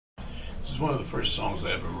one of the first songs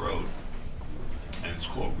I ever wrote, and it's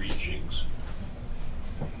called Reachings.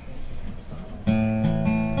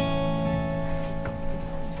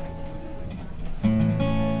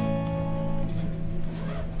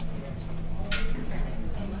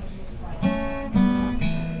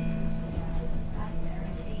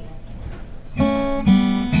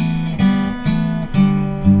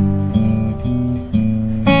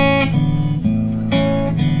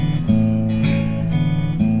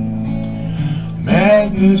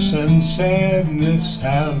 Madness and sadness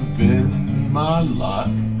have been my lot,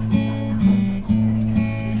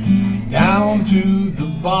 down to the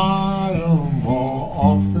bottom more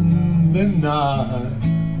often than not.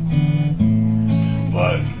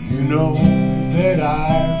 But you know that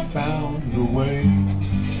I found a way.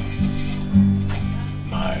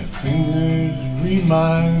 My fingers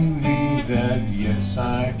remind me that yes,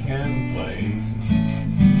 I can play.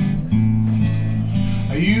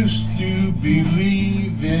 I used to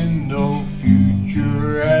believe in no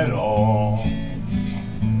future at all,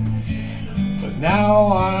 but now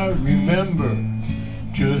I remember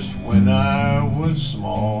just when I was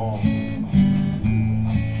small.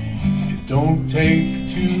 It don't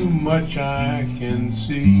take too much, I can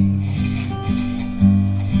see.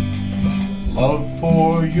 Love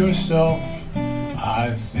for yourself,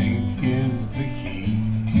 I think, is the key.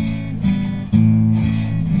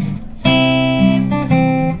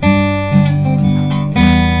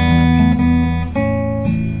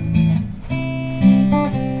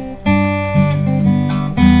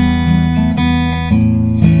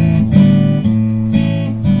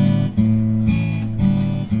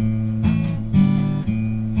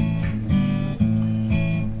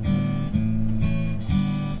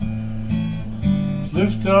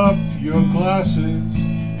 Lift up your glasses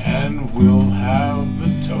and we'll have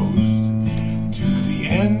a toast to the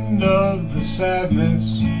end of the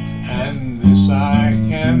sadness, and this I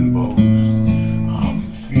can boast.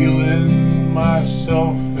 I'm feeling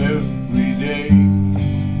myself every day.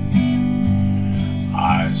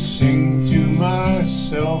 I sing to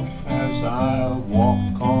myself as I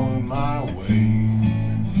walk on my way.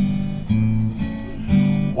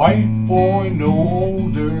 White boy no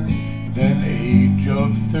older than age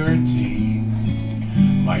of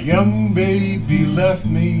 13. My young baby left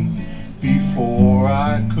me before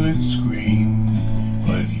I could scream.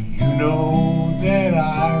 But you know that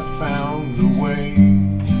I found a way.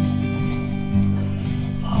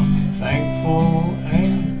 I'm thankful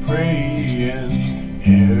and praying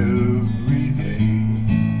every day.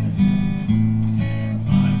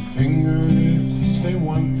 My fingers say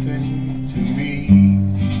one thing to me: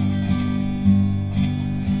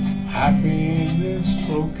 happiness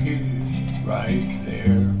located right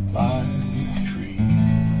there by